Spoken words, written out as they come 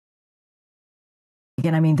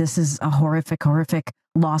Again, I mean, this is a horrific, horrific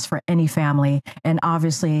loss for any family. And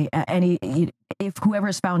obviously, if whoever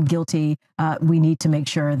is found guilty, we need to make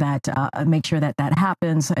sure that that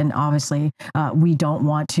happens. And obviously, we don't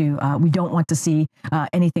want to see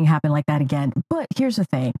anything happen like that again. But here's the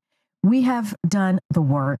thing: we have done the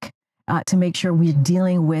work to make sure we're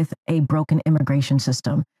dealing with a broken immigration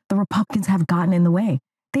system. The Republicans have gotten in the way.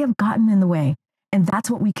 They have gotten in the way, and that's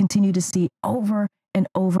what we continue to see over and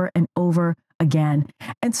over and over again.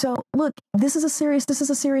 And so, look, this is a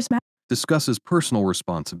serious matter. Discusses personal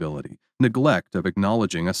responsibility, neglect of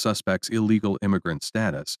acknowledging a suspect's illegal immigrant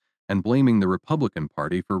status, and blaming the Republican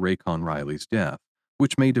Party for Laken Riley's death,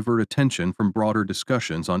 which may divert attention from broader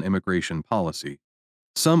discussions on immigration policy.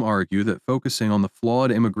 Some argue that focusing on the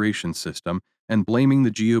flawed immigration system and blaming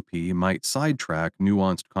the GOP might sidetrack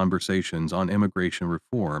nuanced conversations on immigration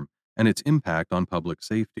reform and its impact on public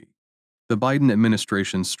safety. The Biden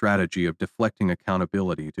administration's strategy of deflecting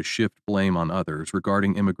accountability to shift blame on others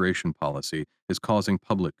regarding immigration policy is causing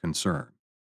public concern.